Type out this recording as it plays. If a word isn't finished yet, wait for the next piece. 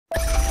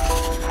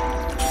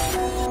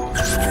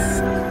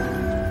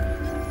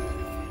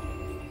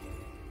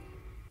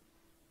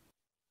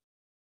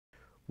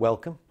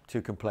Welcome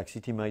to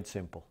Complexity Made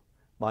Simple.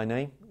 My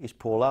name is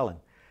Paul Allen,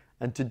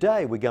 and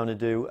today we're going to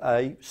do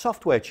a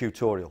software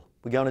tutorial.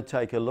 We're going to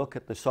take a look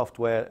at the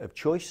software of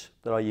choice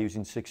that I use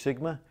in Six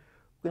Sigma.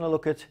 We're going to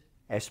look at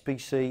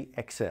SPC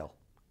XL.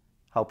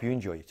 Hope you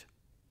enjoy it.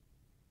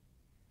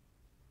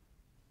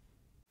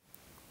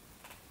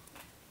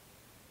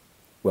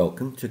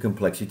 Welcome to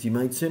Complexity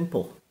Made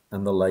Simple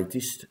and the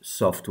latest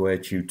software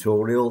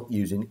tutorial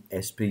using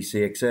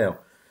SPC XL.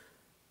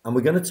 And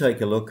we're going to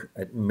take a look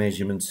at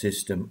measurement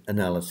system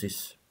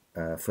analysis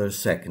for a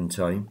second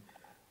time.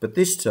 But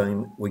this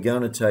time we're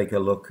going to take a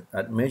look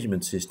at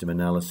measurement system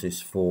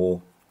analysis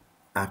for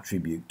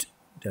attribute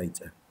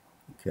data.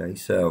 Okay,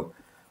 so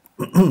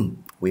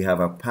we have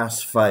a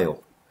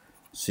pass-fail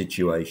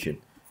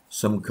situation,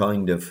 some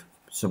kind of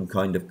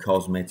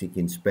cosmetic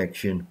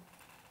inspection,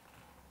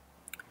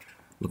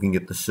 looking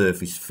at the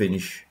surface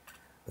finish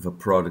of a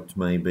product,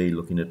 maybe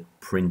looking at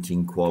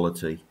printing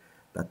quality,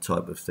 that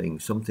type of thing,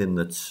 something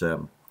that's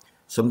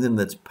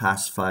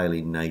pass-fail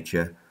in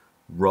nature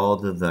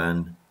rather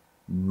than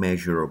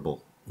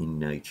measurable in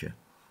nature.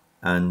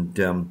 And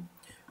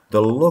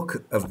the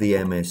look of the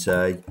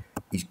MSA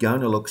is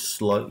going to look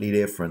slightly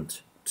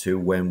different to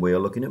when we're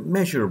looking at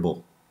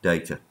measurable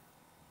data.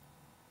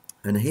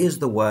 And here's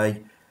the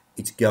way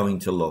it's going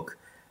to look.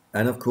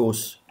 And of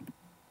course,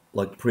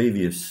 like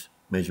previous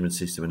measurement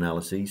system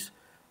analyses,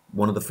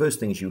 one of the first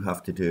things you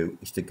have to do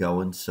is to go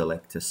and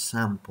select a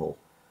sample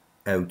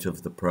out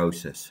of the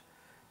process.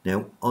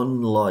 Now,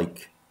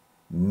 unlike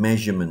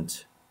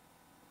measurement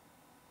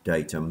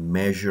data,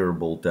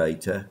 measurable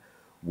data,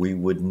 we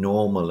would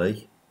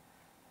normally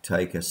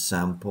take a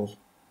sample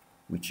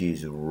which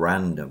is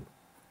random,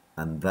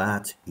 and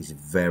that is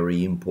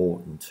very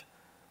important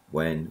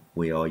when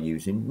we are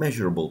using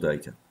measurable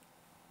data.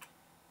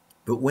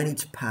 But when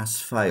it's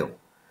pass-fail,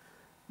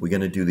 we're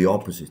going to do the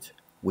opposite.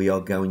 We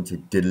are going to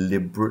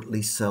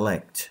deliberately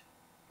select.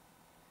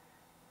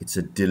 It's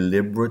a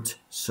deliberate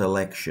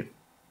selection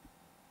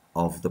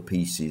of the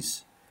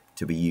pieces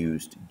to be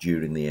used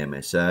during the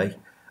MSA,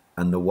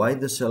 and the way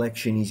the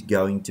selection is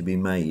going to be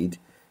made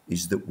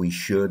is that we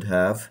should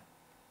have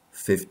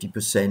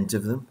 50%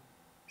 of them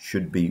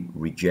should be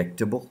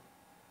rejectable,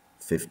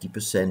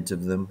 50%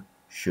 of them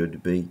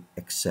should be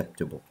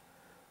acceptable.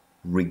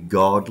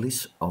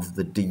 Regardless of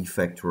the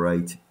defect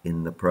rate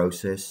in the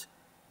process,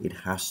 it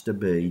has to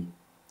be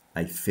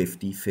a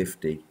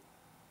 50-50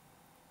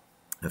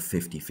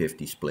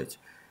 split.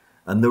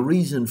 And the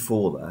reason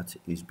for that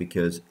is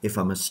because if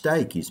a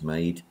mistake is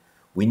made,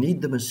 we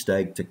need the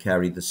mistake to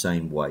carry the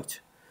same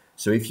weight.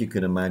 So if you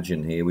can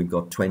imagine here, we've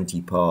got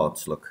 20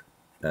 parts, look,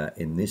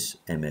 in this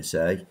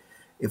MSA.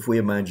 If we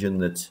imagine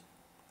that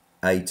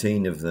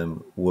 18 of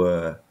them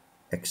were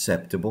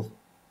acceptable,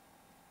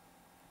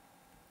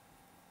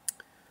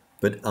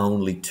 but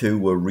only 2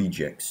 were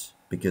rejects,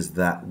 because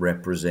that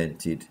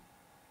represented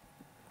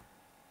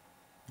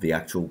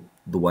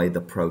the way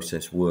the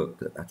process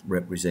worked, that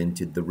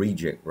represented the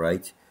reject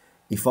rate.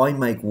 If I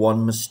make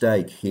one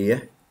mistake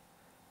here,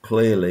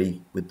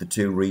 clearly with the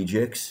 2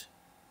 rejects,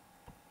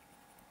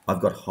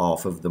 I've got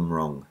half of them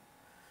wrong.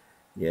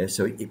 Yeah,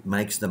 so it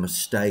makes the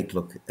mistake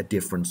look a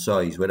different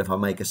size. Where if I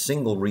make a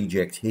single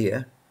reject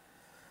here,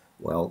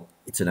 well,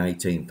 it's an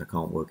 18th. I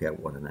can't work out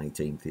what an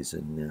 18th is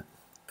in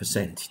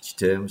percentage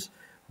terms.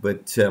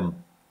 But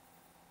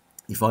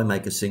if I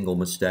make a single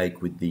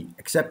mistake with the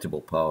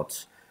acceptable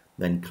parts,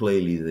 then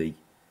clearly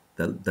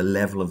the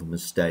level of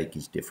mistake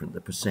is different.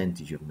 The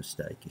percentage of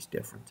mistake is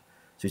different.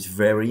 So it's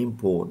very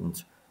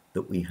important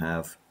that we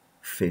have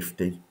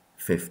 50-50.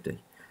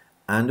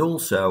 And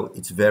also,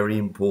 it's very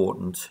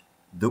important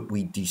that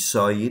we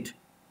decide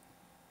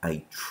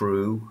a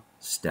true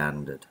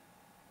standard.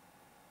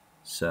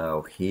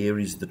 So here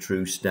is the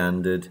true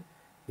standard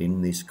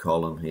in this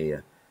column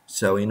here.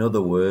 So in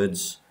other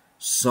words,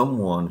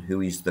 someone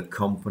who is the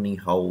company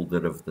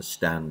holder of the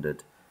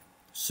standard,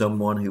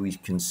 someone who is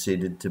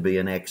considered to be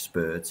an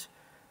expert,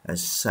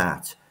 has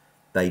sat,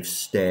 they've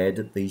stared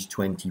at these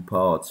 20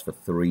 parts for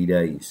 3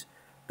 days.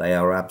 They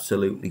are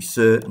absolutely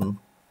certain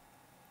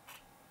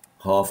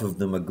half of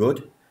them are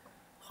good,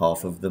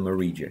 half of them are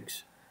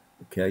rejects.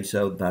 Okay,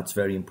 so that's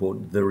very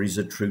important. There is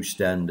a true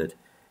standard.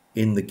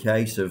 In the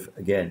case of,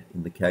 again,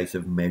 in the case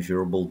of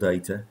measurable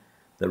data,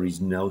 there is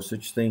no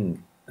such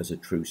thing as a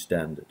true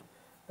standard.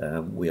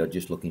 We are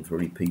just looking for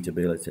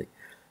repeatability.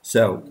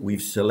 So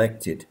we've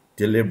selected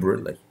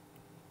deliberately.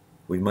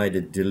 We've made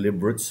a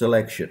deliberate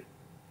selection.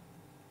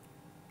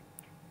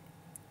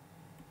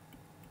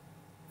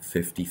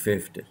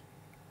 50-50.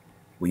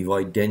 We've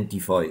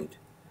identified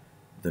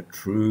the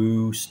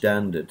true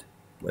standard,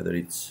 whether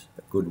it's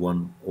a good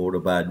one or a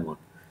bad one.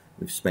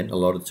 We've spent a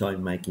lot of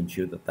time making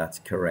sure that that's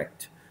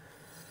correct.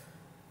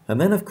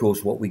 And then, of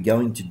course, what we're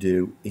going to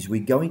do is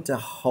we're going to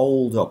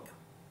hold up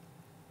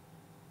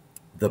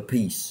the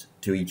piece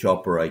to each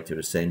operator,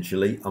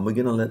 essentially, and we're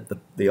going to let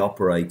the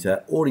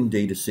operator, or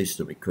indeed a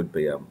system, it could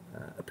be a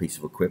piece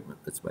of equipment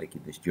that's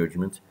making this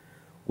judgment,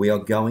 we are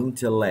going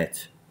to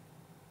let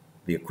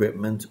the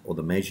equipment or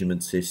the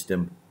measurement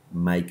system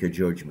make a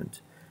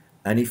judgment.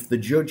 And if the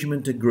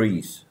judgment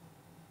agrees,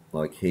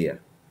 like here,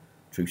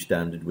 true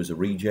standard was a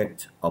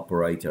reject,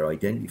 operator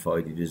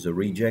identified it as a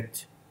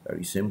reject,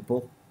 very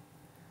simple,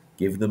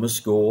 give them a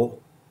score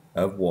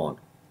of 1.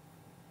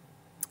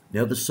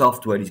 Now the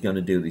software is going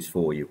to do this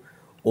for you.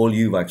 All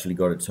you've actually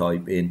got to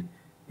type in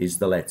is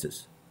the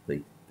letters,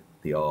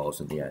 the R's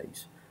and the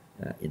A's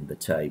in the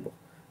table,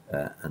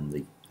 and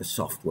the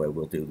software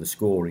will do the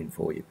scoring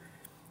for you.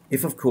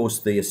 If, of course,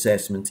 the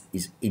assessment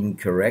is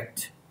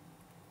incorrect,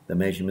 the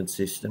measurement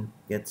system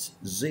gets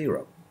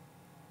 0.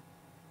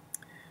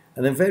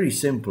 And then very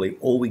simply,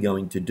 all we're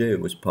going to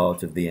do as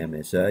part of the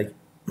MSA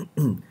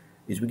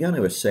is we're going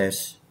to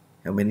assess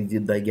how many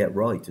did they get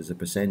right as a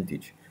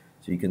percentage.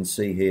 So you can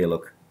see here,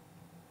 look,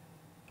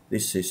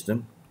 this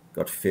system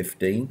got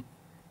 15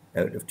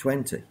 out of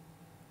 20.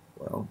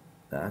 Well,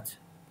 that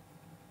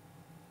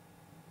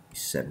is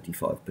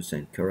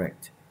 75%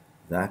 correct.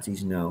 That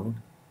is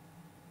known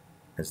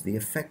as the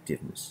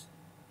effectiveness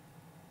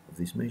of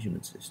this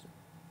measurement system.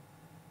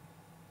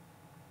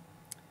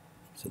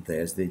 So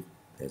there's the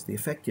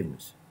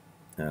effectiveness.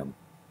 And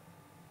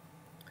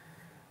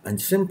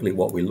simply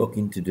what we're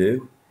looking to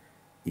do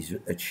is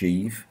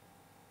achieve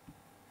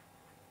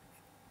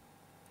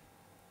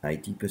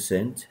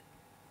 80%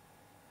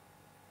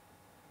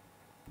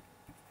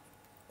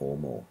 or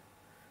more.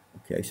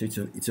 Okay,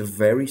 so it's a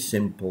very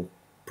simple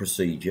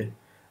procedure.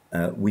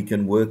 We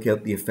can work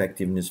out the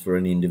effectiveness for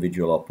an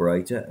individual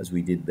operator, as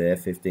we did there,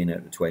 15 out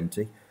of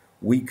 20.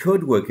 We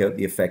could work out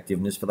the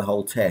effectiveness for the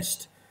whole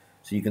test.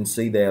 So you can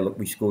see there, look,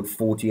 we scored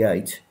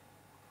 48.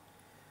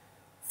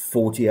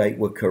 48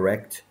 were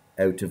correct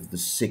out of the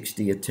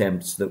 60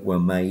 attempts that were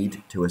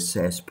made to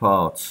assess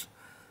parts.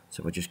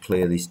 So if I just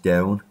clear this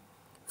down,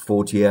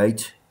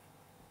 48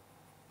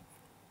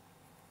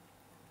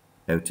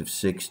 out of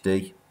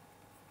 60.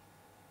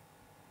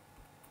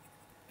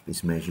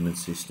 This measurement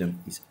system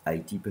is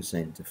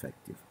 80%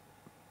 effective.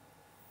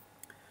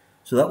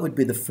 So that would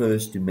be the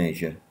first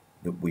measure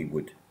that we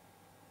would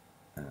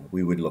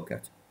look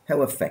at.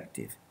 How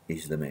effective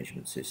is the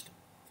measurement system?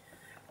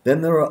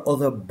 Then there are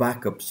other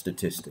backup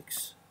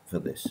statistics for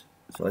this.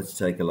 So let's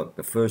take a look.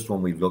 The first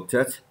one we've looked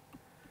at,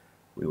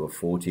 we were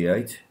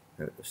 48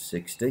 out of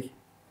 60,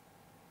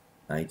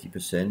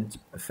 80%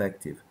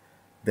 effective.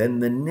 Then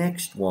the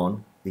next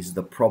one is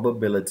the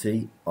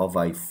probability of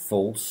a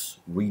false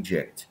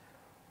reject.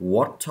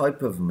 What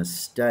type of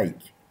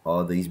mistake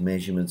are these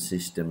measurement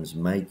systems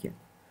making?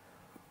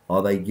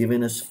 Are they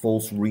giving us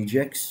false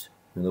rejects?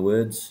 In other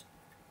words,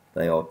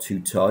 they are too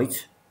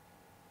tight.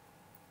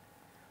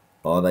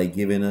 Are they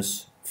giving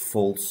us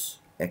false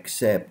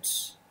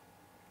accepts?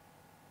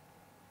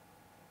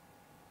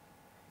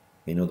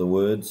 In other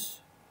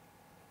words,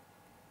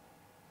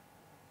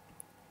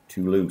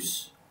 too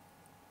loose.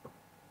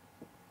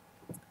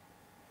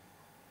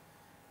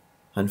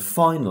 And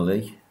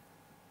finally,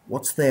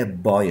 what's their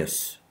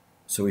bias?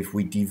 So if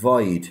we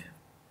divide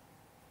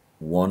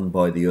one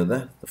by the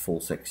other, the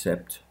false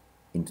accept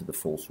into the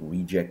false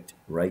reject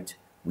rate,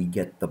 we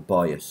get the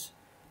bias.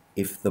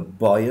 If the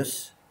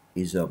bias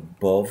is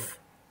above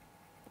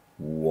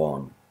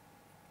 1,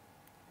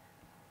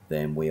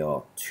 then we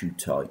are too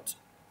tight.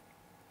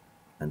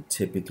 And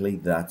typically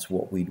that's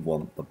what we'd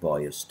want the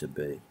bias to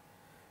be,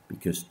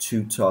 because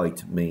too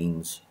tight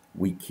means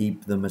we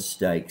keep the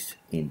mistakes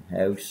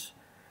in-house.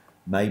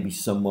 Maybe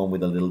someone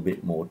with a little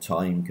bit more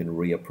time can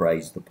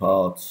reappraise the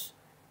parts,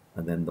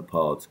 and then the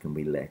parts can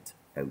be let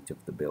out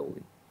of the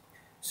building.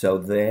 So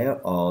there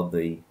are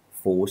the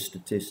 4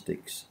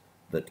 statistics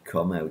that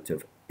come out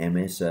of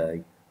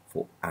MSA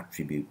for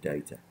attribute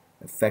data: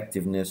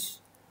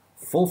 effectiveness,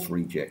 false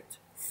reject,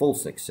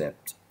 false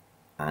accept,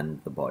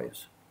 and the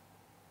bias.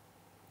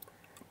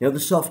 Now the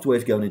software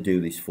is going to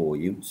do this for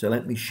you, so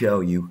let me show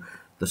you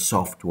the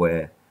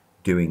software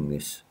doing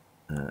this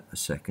a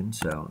second.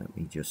 So let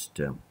me just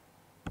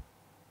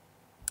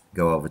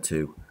go over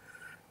to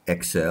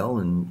Excel,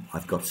 and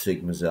I've got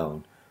Sigma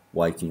Zone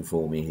waiting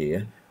for me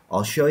here.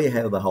 I'll show you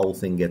how the whole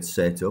thing gets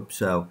set up.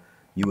 So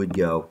you would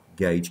go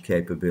gauge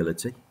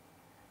capability.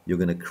 You're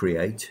going to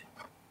create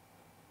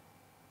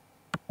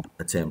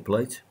a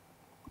template,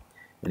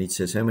 and it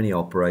says how many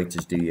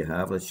operators do you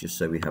have. Let's just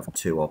say we have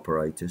 2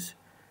 operators.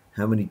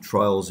 How many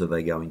trials are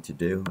they going to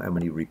do? How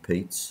many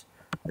repeats?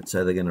 Let's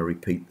say they're going to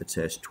repeat the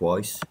test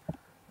twice,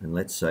 and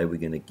let's say we're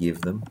going to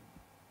give them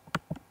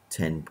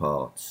 10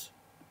 parts.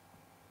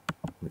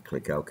 We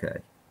click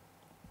OK.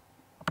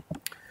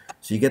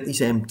 So you get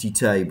this empty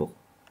table.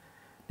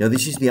 Now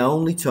this is the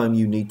only time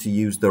you need to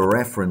use the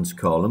reference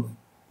column.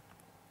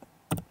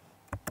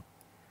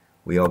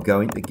 We are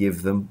going to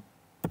give them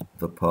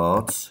the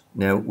parts.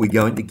 Now we're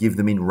going to give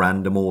them in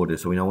random order,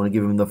 so we don't want to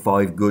give them the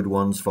 5 good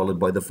ones followed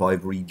by the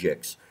 5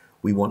 rejects.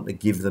 We want to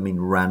give them in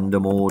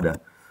random order,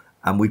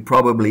 and we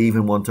probably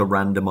even want to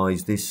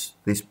randomize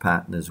this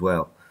pattern as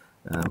well.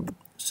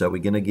 So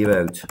we're going to give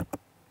out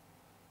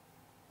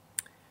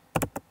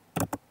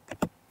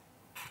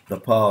the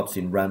parts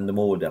in random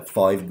order: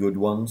 5 good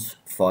ones,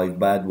 5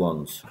 bad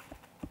ones.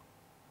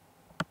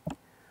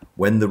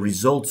 When the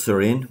results are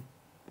in,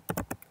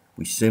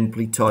 we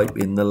simply type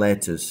in the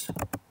letters.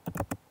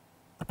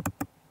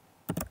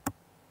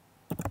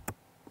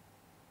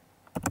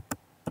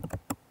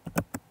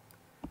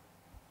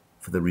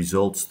 For the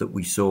results that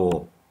we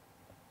saw.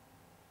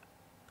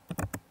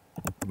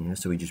 Yeah,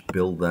 so we just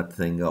build that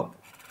thing up.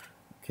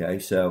 Okay,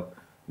 so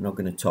I'm not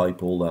going to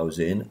type all those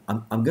in.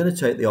 I'm going to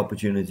take the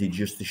opportunity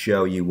just to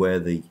show you where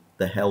the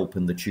help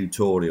and the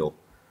tutorial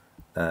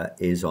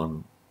is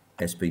on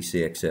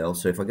SPC XL.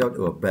 So if I go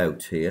to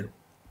About here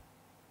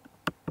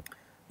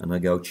and I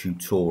go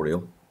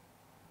Tutorial,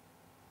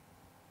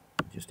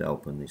 just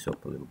open this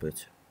up a little bit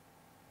so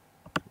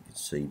you can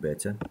see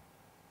better.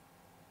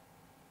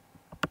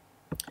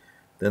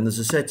 Then there's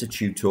a set of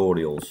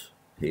tutorials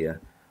here.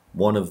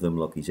 One of them,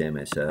 look, is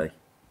MSA.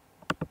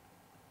 If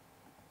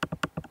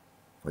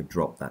I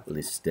drop that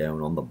list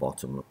down on the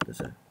bottom, look,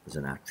 there's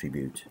an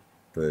attribute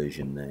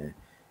version there.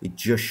 It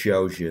just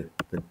shows you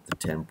the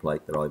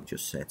template that I've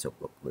just set up.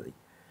 Look,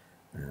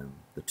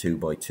 the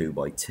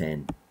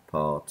 2x2x10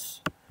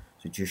 parts.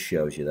 So it just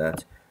shows you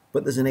that.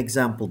 But there's an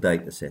example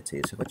data set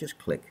here. So if I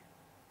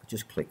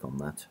just click on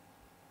that,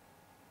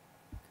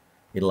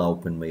 it'll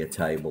open me a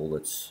table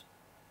that's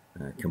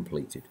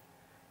completed.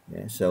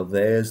 Yeah, so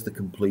there's the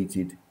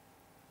completed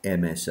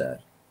MSA.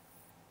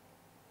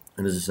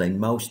 And as I say,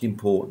 most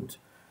important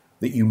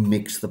that you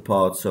mix the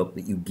parts up,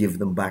 that you give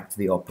them back to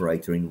the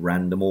operator in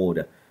random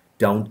order.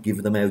 Don't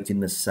give them out in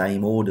the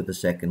same order the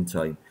second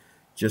time.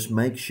 Just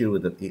make sure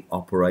that the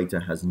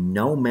operator has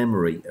no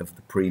memory of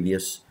the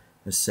previous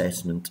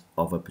assessment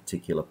of a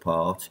particular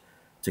part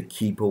to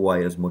keep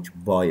away as much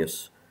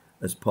bias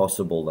as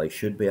possible. They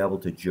should be able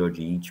to judge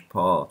each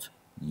part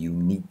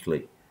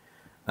uniquely.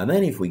 And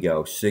then if we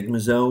go Sigma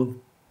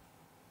Zone,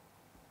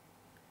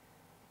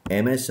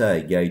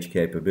 MSA gauge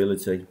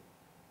capability,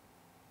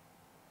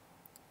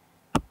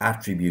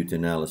 attribute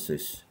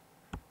analysis,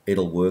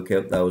 it'll work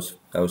out those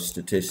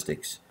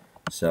statistics.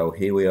 So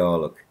here we are,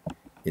 look,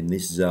 in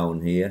this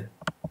zone here,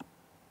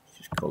 let's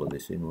just color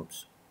this in,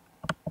 whoops,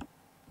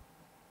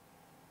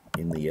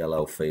 in the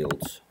yellow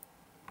fields.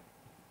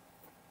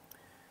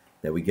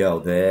 There we go,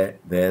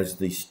 there's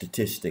the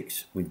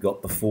statistics. We've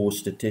got the 4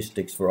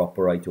 statistics for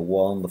operator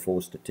 1, the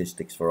 4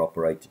 statistics for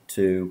operator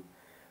 2,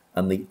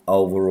 and the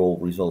overall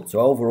result. So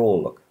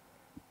overall, look,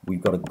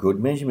 we've got a good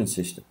measurement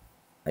system,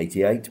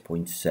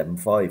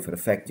 88.75 for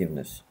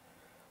effectiveness.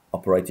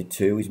 Operator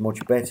 2 is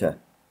much better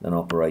than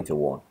operator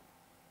 1.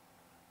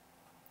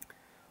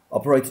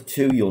 Operator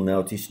 2, you'll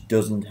notice,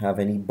 doesn't have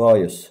any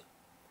bias.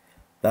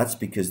 That's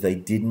because they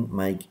didn't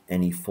make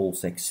any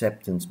false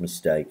acceptance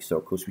mistakes. So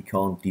of course we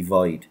can't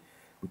divide.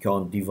 We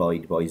can't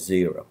divide by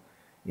 0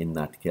 in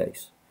that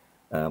case.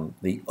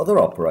 The other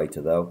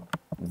operator, though,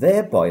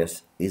 their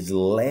bias is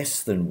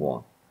less than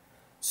 1.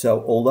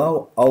 So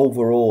although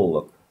overall,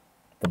 look,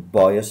 the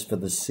bias for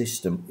the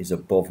system is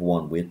above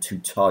 1, we're too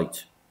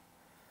tight.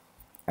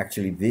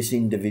 Actually, this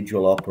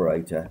individual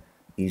operator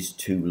is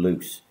too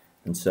loose.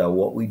 And so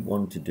what we'd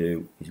want to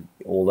do is,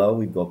 although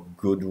we've got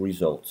good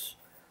results,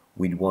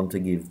 we'd want to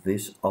give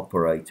this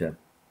operator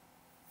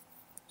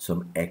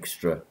some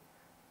extra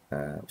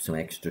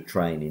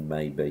training,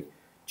 maybe,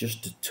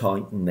 just to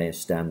tighten their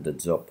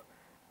standards up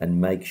and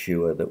make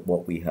sure that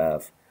what we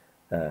have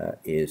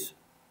is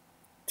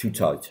too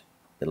tight,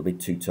 a little bit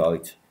too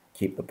tight,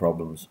 keep the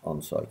problems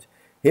on site.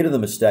 Here are the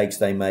mistakes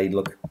they made.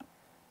 Look,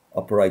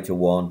 operator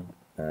 1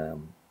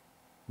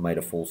 made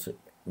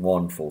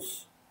one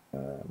false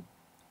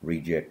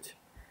reject.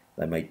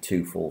 They made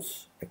 2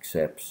 false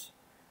accepts.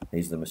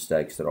 These are the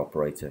mistakes that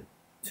operator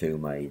 2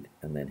 made,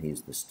 and then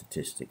here's the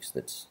statistics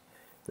that's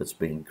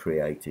been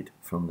created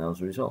from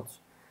those results.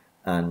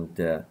 And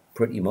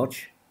pretty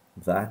much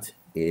that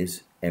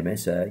is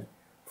MSA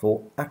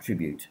for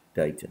attribute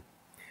data.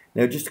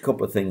 Now, just a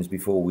couple of things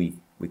before we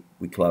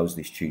close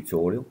this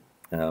tutorial.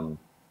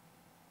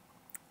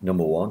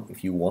 Number one,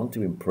 if you want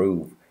to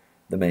improve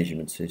the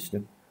measurement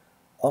system,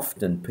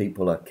 often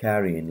people are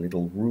carrying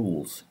little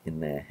rules in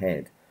their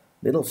head,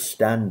 little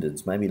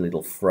standards, maybe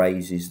little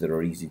phrases that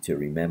are easy to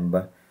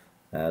remember,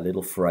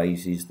 little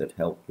phrases that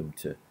help them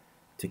to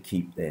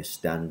keep their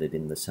standard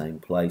in the same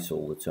place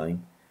all the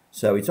time.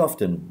 So it's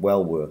often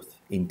well worth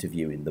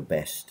interviewing the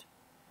best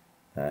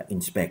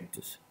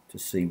inspectors to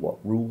see what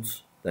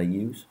rules they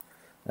use.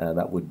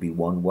 That would be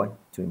one way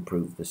to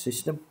improve the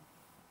system.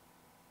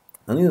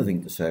 And the other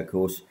thing to say, of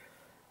course,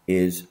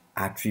 is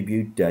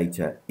attribute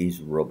data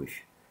is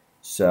rubbish.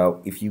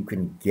 So if you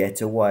can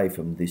get away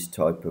from this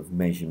type of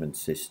measurement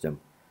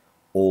system,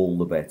 all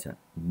the better.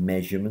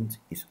 Measurement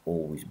is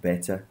always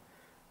better.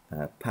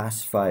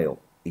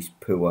 Pass-fail is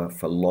poor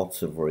for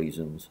lots of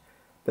reasons,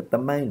 but the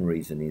main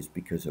reason is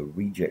because of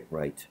reject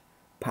rate.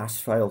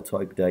 Pass-fail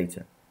type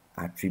data,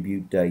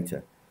 attribute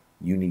data,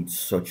 you need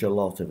such a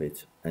lot of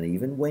it, and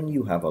even when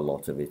you have a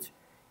lot of it,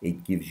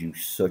 it gives you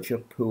such a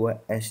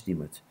poor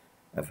estimate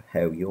of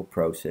how your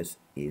process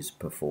is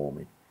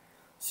performing.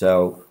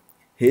 So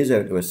here's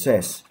how to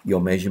assess your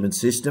measurement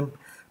system,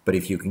 but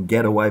if you can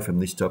get away from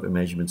this type of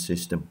measurement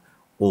system,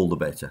 all the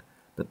better.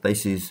 But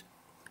this is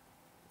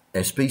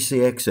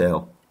SPC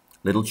XL,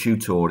 little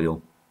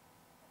tutorial,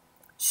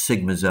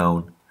 Sigma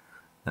Zone,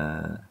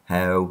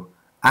 how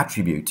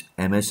attribute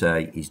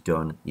MSA is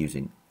done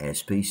using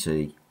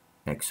SPC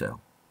XL.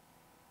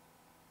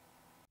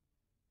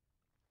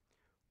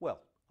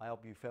 Well, I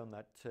hope you found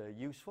that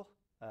useful.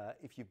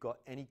 If you've got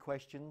any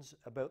questions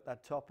about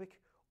that topic,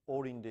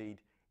 or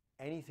indeed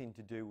anything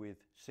to do with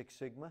Six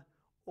Sigma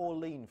or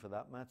Lean for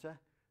that matter,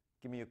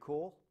 give me a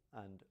call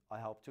and I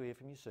hope to hear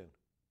from you soon.